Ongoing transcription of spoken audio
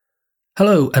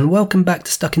Hello and welcome back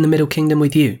to Stuck in the Middle Kingdom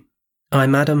with you.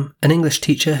 I'm Adam, an English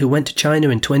teacher who went to China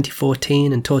in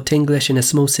 2014 and taught English in a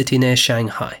small city near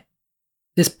Shanghai.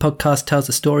 This podcast tells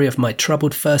the story of my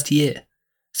troubled first year,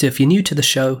 so if you're new to the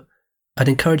show, I'd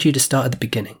encourage you to start at the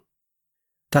beginning.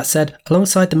 That said,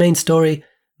 alongside the main story,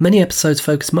 many episodes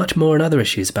focus much more on other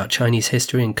issues about Chinese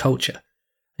history and culture,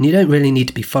 and you don't really need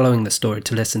to be following the story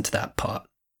to listen to that part.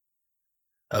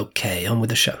 Okay, on with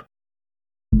the show.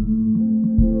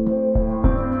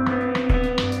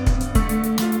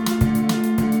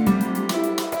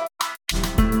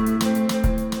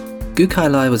 Gu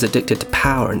Kailai was addicted to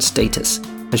power and status,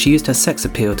 and she used her sex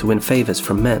appeal to win favours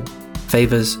from men.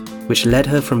 Favours which led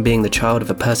her from being the child of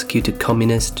a persecuted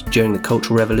communist during the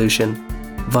Cultural Revolution,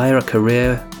 via a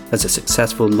career as a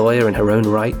successful lawyer in her own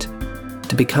right,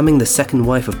 to becoming the second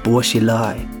wife of Bo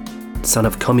Xilai, son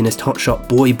of communist hotshot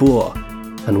Bo Bo,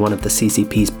 and one of the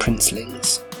CCP's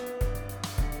princelings.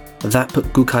 That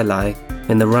put Gu Kailai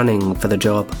in the running for the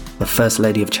job of First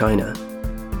Lady of China,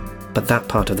 but that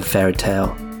part of the fairy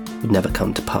tale would never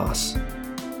come to pass.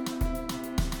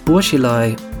 Bo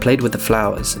Xilai played with the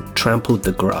flowers and trampled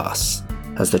the grass,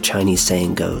 as the Chinese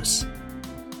saying goes.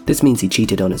 This means he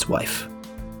cheated on his wife.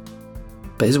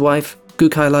 But his wife, Gu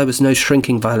Kailai, was no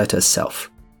shrinking violet herself.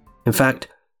 In fact,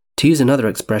 to use another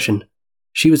expression,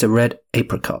 she was a red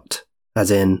apricot,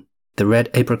 as in, the red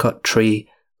apricot tree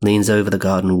leans over the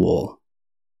garden wall.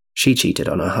 She cheated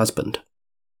on her husband.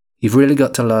 You've really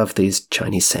got to love these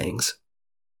Chinese sayings.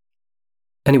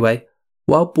 Anyway,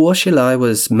 while Bo Xilai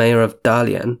was mayor of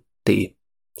Dalian, the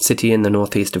city in the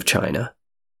northeast of China,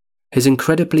 his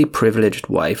incredibly privileged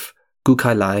wife, Gu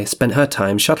Kailai, spent her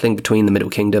time shuttling between the Middle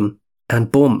Kingdom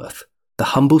and Bournemouth, the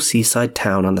humble seaside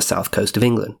town on the south coast of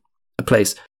England, a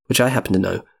place which I happen to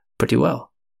know pretty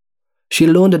well. She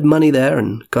laundered money there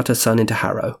and got her son into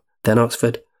Harrow, then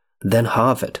Oxford, then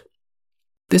Harvard.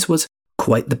 This was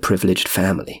quite the privileged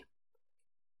family.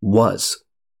 Was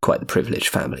quite the privileged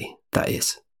family, that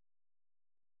is.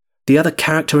 The other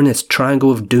character in this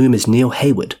triangle of doom is Neil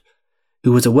Heywood,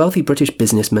 who was a wealthy British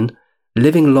businessman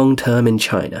living long-term in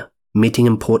China, meeting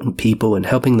important people and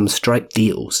helping them strike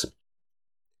deals.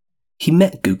 He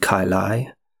met Gu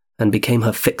Kailai and became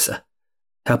her fixer,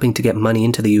 helping to get money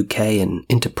into the UK and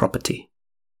into property.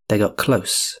 They got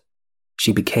close.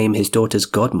 She became his daughter's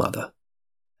godmother,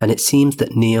 and it seems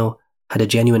that Neil had a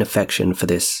genuine affection for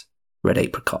this red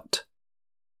apricot.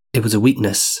 It was a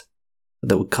weakness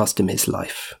that would cost him his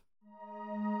life.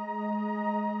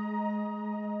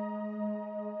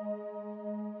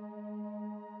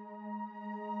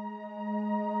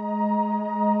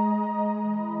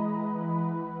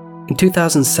 In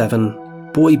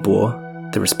 2007, Bo Bo,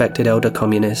 the respected elder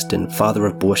communist and father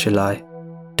of Bo Xilai,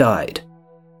 died,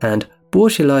 and Bo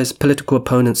Xilai's political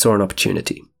opponents saw an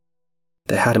opportunity.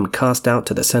 They had him cast out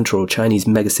to the central Chinese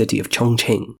megacity of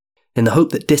Chongqing, in the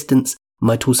hope that distance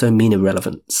might also mean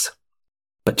irrelevance.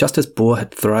 But just as Bo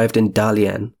had thrived in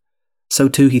Dalian, so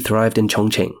too he thrived in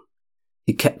Chongqing.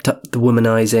 He kept up the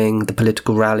womanizing, the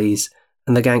political rallies,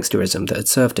 and the gangsterism that had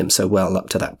served him so well up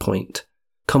to that point,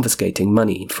 confiscating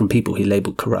money from people he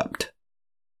labelled corrupt.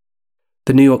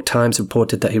 The New York Times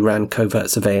reported that he ran covert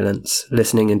surveillance,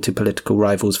 listening into political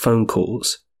rivals' phone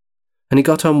calls, and he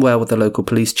got on well with the local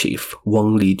police chief,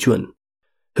 Wang Lijun,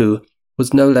 who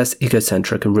was no less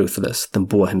egocentric and ruthless than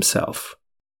Bo himself.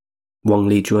 Wang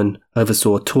Lijun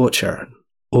oversaw torture and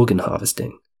organ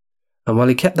harvesting, and while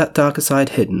he kept that darker side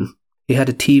hidden, he had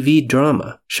a TV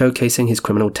drama showcasing his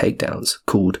criminal takedowns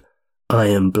called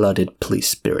Iron-Blooded Police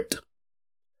Spirit.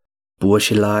 Bo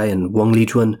Xilai and Wang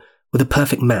Lijun were the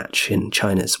perfect match in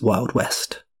China's Wild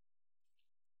West.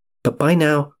 But by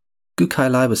now, Gu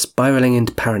Kailai was spiralling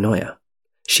into paranoia.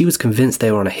 She was convinced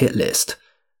they were on a hit list,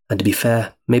 and to be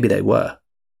fair, maybe they were.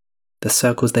 The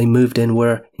circles they moved in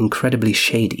were incredibly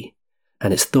shady,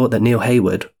 and it's thought that Neil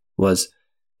Heywood was,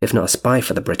 if not a spy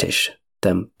for the British,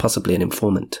 then possibly an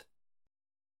informant.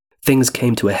 Things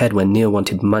came to a head when Neil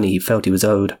wanted money he felt he was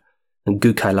owed, and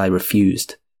Gu Kailai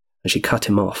refused, and she cut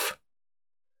him off.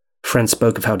 Friends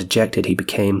spoke of how dejected he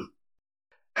became,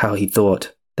 how he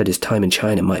thought that his time in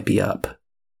China might be up.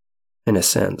 In a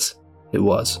sense, it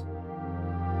was.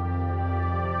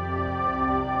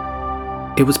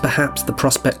 It was perhaps the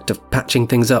prospect of patching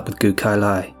things up with Gu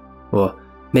Kailai, or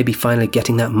maybe finally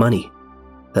getting that money,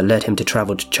 that led him to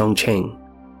travel to Chongqing,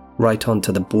 right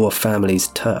onto the Bo family's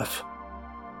turf.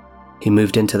 He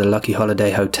moved into the Lucky Holiday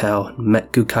Hotel and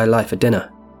met Gu Kailai for dinner.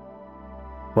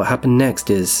 What happened next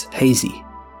is hazy.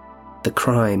 The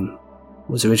crime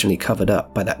was originally covered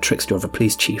up by that trickster of a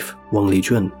police chief, Wang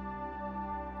Lijun.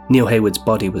 Neil Heywood's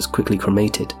body was quickly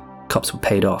cremated, cops were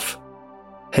paid off.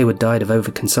 Hayward died of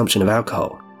overconsumption of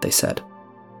alcohol, they said,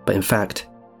 but in fact,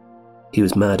 he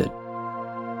was murdered.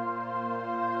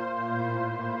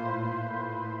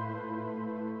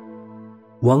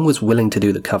 Wang was willing to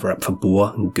do the cover-up for Bo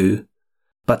and Gu,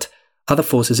 but other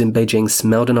forces in Beijing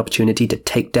smelled an opportunity to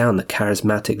take down the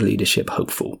charismatic leadership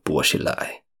hopeful Bo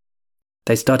Xilai.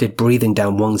 They started breathing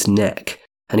down Wang's neck,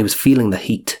 and he was feeling the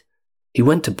heat. He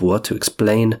went to Bo to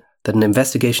explain that an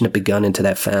investigation had begun into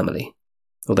their family,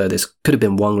 although this could have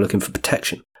been Wang looking for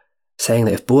protection, saying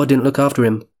that if Bo didn't look after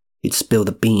him, he'd spill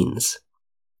the beans.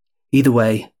 Either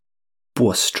way,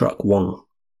 Bo struck Wang.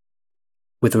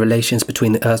 With the relations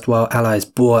between the erstwhile allies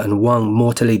Bo and Wang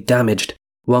mortally damaged,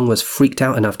 Wang was freaked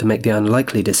out enough to make the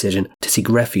unlikely decision to seek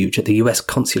refuge at the US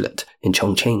consulate in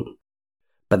Chongqing.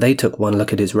 But they took one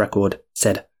look at his record,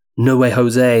 said, "No way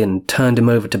Jose," and turned him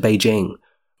over to Beijing,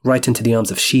 right into the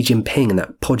arms of Xi Jinping and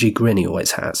that podgy grin he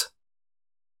always has.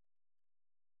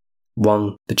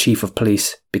 Wang, the chief of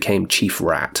police, became Chief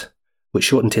Rat, which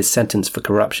shortened his sentence for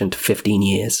corruption to 15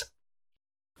 years.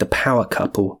 The power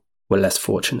couple were less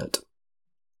fortunate.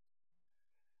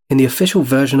 In the official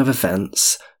version of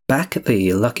events, back at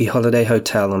the Lucky Holiday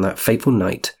Hotel on that fateful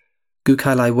night, Gu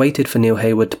Kailai waited for Neil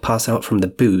Hayward to pass out from the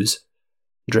booze,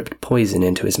 dripped poison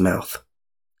into his mouth,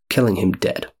 killing him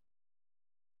dead.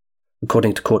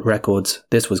 According to court records,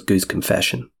 this was Gu's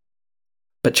confession.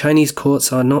 But Chinese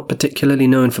courts are not particularly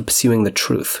known for pursuing the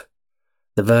truth.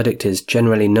 The verdict is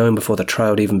generally known before the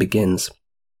trial even begins.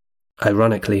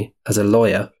 Ironically, as a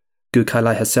lawyer, Gu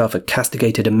Kailai herself had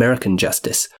castigated American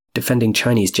justice, defending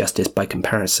Chinese justice by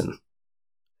comparison.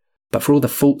 But for all the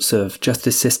faults of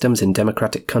justice systems in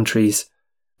democratic countries,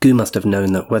 Gu must have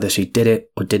known that whether she did it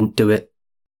or didn't do it,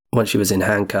 once she was in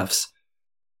handcuffs,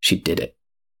 she did it.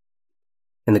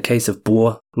 In the case of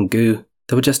Bo and Gu,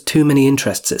 there were just too many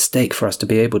interests at stake for us to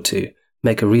be able to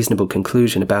make a reasonable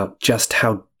conclusion about just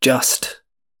how just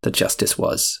the justice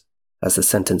was as the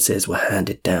sentences were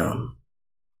handed down.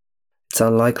 It's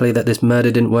unlikely that this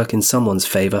murder didn't work in someone's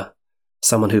favour,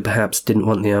 someone who perhaps didn't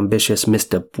want the ambitious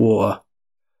Mr. Bo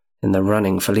in the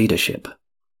running for leadership.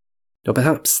 Or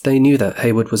perhaps they knew that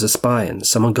Hayward was a spy and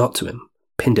someone got to him,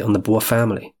 pinned it on the Bo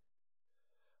family.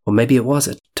 Or maybe it was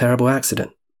a terrible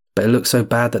accident, but it looked so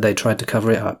bad that they tried to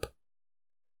cover it up.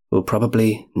 We'll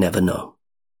probably never know.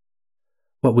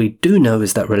 What we do know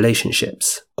is that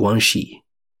relationships, guanxi,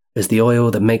 is the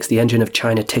oil that makes the engine of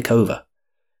China tick over,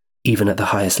 even at the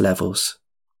highest levels.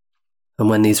 And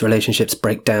when these relationships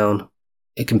break down,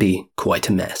 it can be quite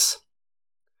a mess.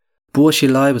 Bo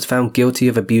Xilai was found guilty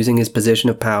of abusing his position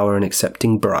of power and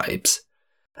accepting bribes,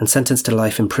 and sentenced to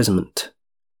life imprisonment.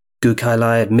 Gu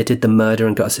Kailai admitted the murder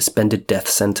and got a suspended death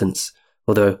sentence,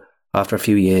 although after a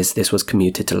few years this was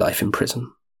commuted to life in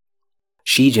prison.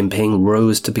 Xi Jinping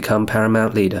rose to become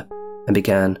paramount leader and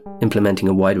began implementing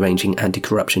a wide-ranging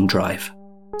anti-corruption drive,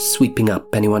 sweeping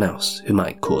up anyone else who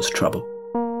might cause trouble.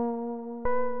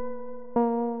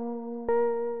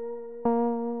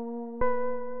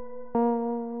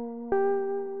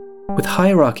 With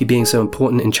hierarchy being so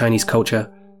important in Chinese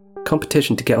culture,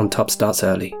 competition to get on top starts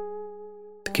early.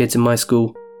 The kids in my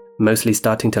school, mostly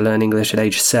starting to learn English at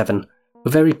age 7,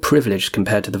 were very privileged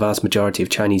compared to the vast majority of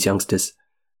Chinese youngsters,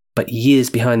 but years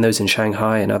behind those in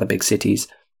Shanghai and other big cities,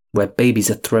 where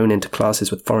babies are thrown into classes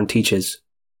with foreign teachers,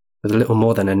 with little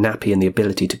more than a nappy and the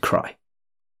ability to cry.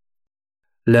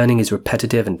 Learning is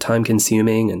repetitive and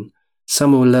time-consuming, and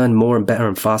some will learn more and better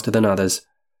and faster than others,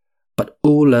 but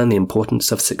all learn the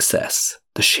importance of success,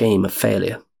 the shame of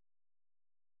failure.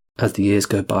 As the years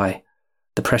go by,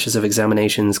 the pressures of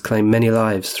examinations claim many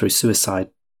lives through suicide.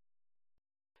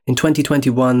 In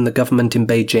 2021, the government in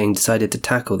Beijing decided to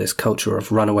tackle this culture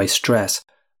of runaway stress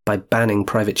by banning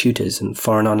private tutors and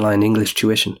foreign online English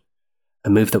tuition, a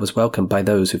move that was welcomed by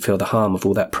those who feel the harm of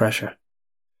all that pressure.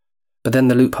 But then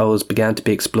the loopholes began to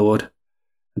be explored,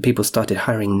 and people started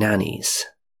hiring nannies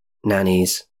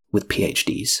with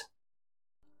PhDs.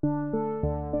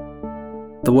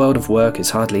 The world of work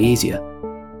is hardly easier.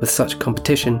 With such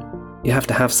competition, you have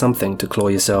to have something to claw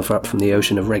yourself up from the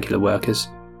ocean of regular workers,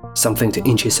 something to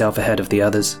inch yourself ahead of the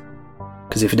others.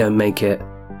 Because if you don't make it,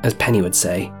 as Penny would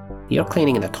say, "You're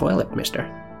cleaning the toilet, mister."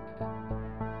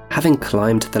 Having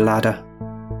climbed the ladder,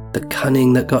 the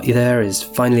cunning that got you there is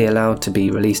finally allowed to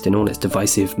be released in all its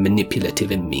divisive,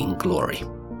 manipulative and mean glory,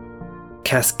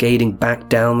 cascading back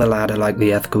down the ladder like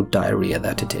the ethical diarrhea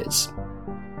that it is.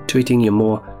 Treating your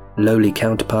more lowly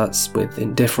counterparts with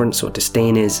indifference or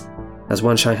disdain is, as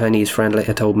one Shanghainese friend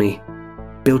later told me,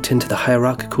 built into the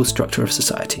hierarchical structure of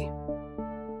society.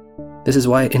 This is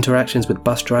why interactions with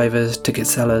bus drivers, ticket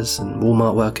sellers, and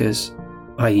Walmart workers,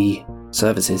 i.e.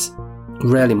 services, are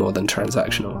rarely more than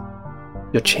transactional.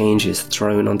 Your change is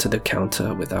thrown onto the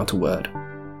counter without a word.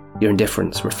 Your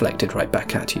indifference reflected right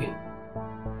back at you.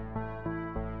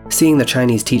 Seeing the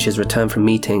Chinese teachers return from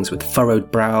meetings with furrowed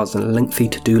brows and lengthy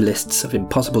to-do lists of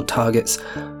impossible targets,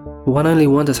 one only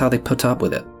wonders how they put up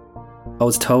with it. I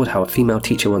was told how a female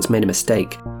teacher once made a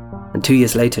mistake, and 2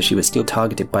 years later she was still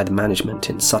targeted by the management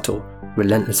in subtle,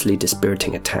 relentlessly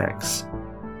dispiriting attacks.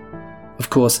 Of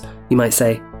course, you might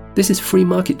say, this is free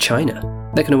market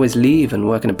China. They can always leave and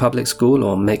work in a public school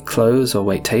or make clothes or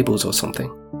wait tables or something.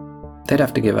 They'd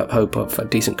have to give up hope of a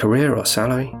decent career or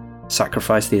salary,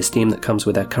 sacrifice the esteem that comes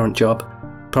with their current job,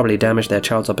 probably damage their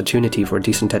child's opportunity for a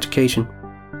decent education,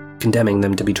 condemning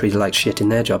them to be treated like shit in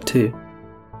their job too.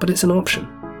 But it's an option.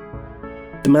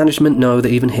 The management know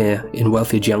that even here, in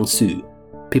wealthy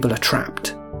Jiangsu, people are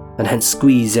trapped, and hence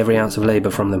squeeze every ounce of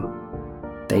labour from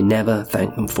them. They never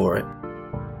thank them for it.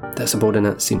 Their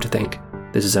subordinates seem to think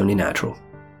this is only natural.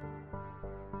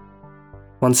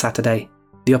 One Saturday,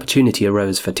 the opportunity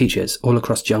arose for teachers all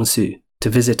across Jiangsu to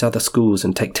visit other schools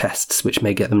and take tests which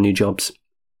may get them new jobs.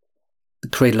 The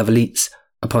Cradle of Elites,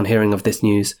 upon hearing of this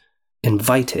news,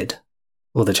 invited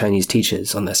all the Chinese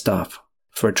teachers on their staff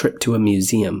for a trip to a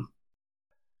museum.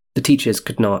 The teachers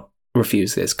could not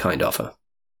refuse this kind offer.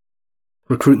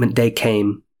 Recruitment day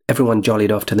came, everyone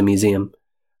jollied off to the museum,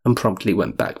 and promptly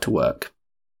went back to work.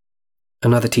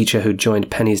 Another teacher who'd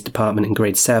joined Penny's department in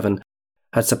grade 7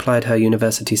 had supplied her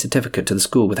university certificate to the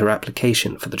school with her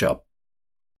application for the job.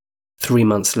 3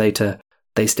 months later,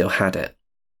 they still had it,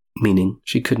 meaning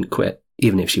she couldn't quit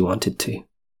even if she wanted to.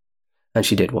 And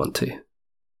she did want to.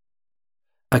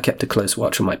 I kept a close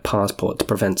watch on my passport to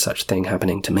prevent such thing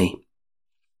happening to me.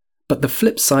 But the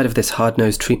flip side of this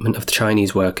hard-nosed treatment of the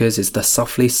Chinese workers is the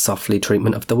softly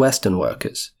treatment of the Western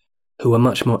workers, who are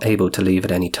much more able to leave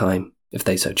at any time, if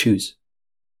they so choose.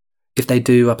 If they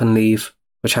do up and leave,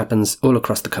 which happens all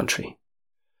across the country,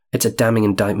 it's a damning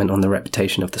indictment on the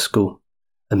reputation of the school,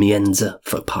 a mienza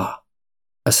faux pas,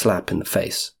 a slap in the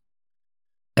face.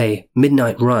 A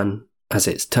midnight run, as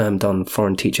it's termed on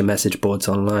foreign teacher message boards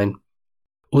online,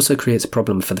 also creates a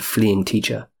problem for the fleeing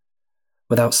teacher.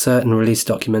 Without certain release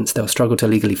documents, they'll struggle to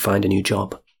legally find a new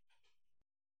job.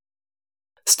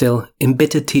 Still,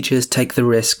 embittered teachers take the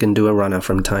risk and do a runner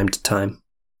from time to time.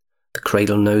 The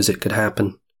Cradle knows it could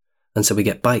happen, and so we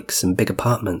get bikes and big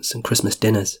apartments and Christmas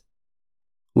dinners.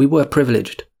 We were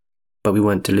privileged, but we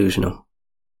weren't delusional.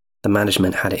 The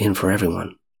management had it in for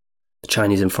everyone. The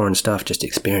Chinese and foreign staff just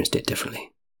experienced it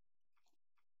differently.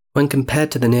 When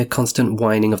compared to the near-constant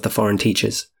whining of the foreign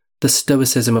teachers, the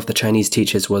stoicism of the Chinese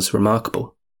teachers was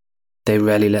remarkable. They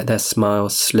rarely let their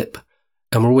smiles slip,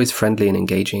 and were always friendly and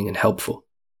engaging and helpful.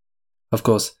 Of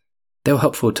course, they were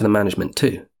helpful to the management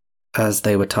too, as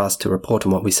they were tasked to report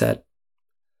on what we said.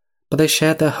 But they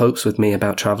shared their hopes with me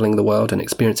about travelling the world and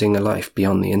experiencing a life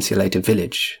beyond the insulated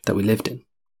village that we lived in.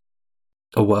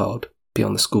 A world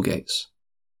beyond the school gates.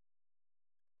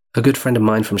 A good friend of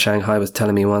mine from Shanghai was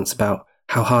telling me once about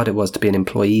how hard it was to be an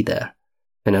employee there,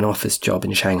 in an office job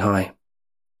in Shanghai.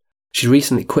 She'd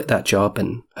recently quit that job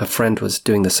and her friend was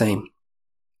doing the same.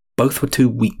 Both were too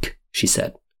weak, she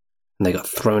said, and they got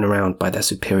thrown around by their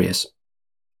superiors.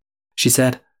 She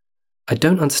said, "I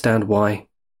don't understand why,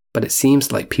 but it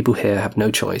seems like people here have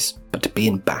no choice but to be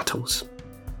in battles."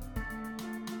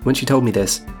 When she told me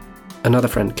this, another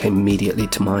friend came immediately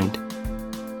to mind.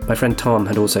 My friend Tom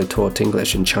had also taught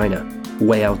English in China,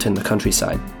 way out in the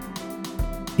countryside.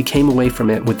 He came away from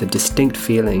it with the distinct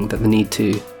feeling that the need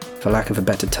to, for lack of a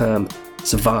better term,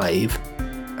 survive,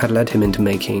 had led him into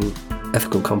making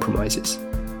ethical compromises.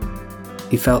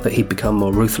 He felt that he'd become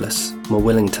more ruthless, more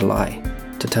willing to lie,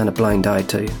 to turn a blind eye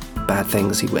to bad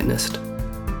things he witnessed.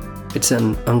 It's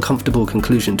an uncomfortable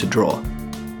conclusion to draw,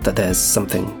 that there's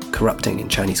something corrupting in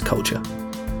Chinese culture.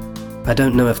 I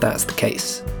don't know if that's the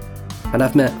case, and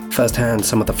I've met firsthand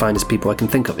some of the finest people I can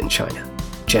think of in China.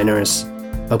 Generous,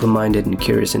 open-minded and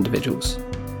curious individuals.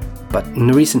 But in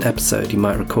a recent episode, you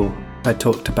might recall, I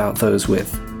talked about those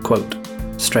with, quote,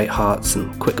 straight hearts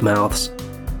and quick mouths,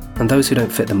 and those who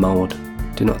don't fit the mould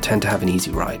do not tend to have an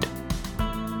easy ride.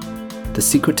 The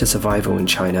secret to survival in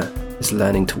China is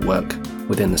learning to work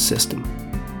within the system.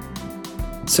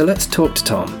 So let's talk to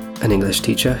Tom, an English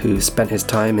teacher who spent his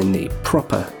time in the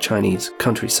proper Chinese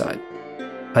countryside.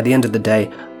 At the end of the day,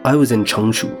 I was in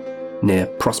Changshu, near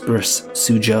prosperous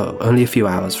Suzhou, only a few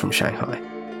hours from Shanghai.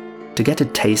 To get a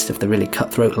taste of the really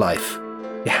cutthroat life,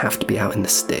 you have to be out in the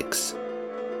sticks.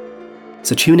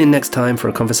 So tune in next time for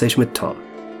a conversation with Tom,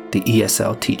 the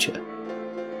ESL teacher,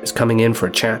 who's coming in for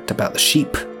a chat about the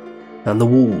sheep and the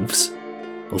wolves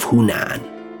of Hunan.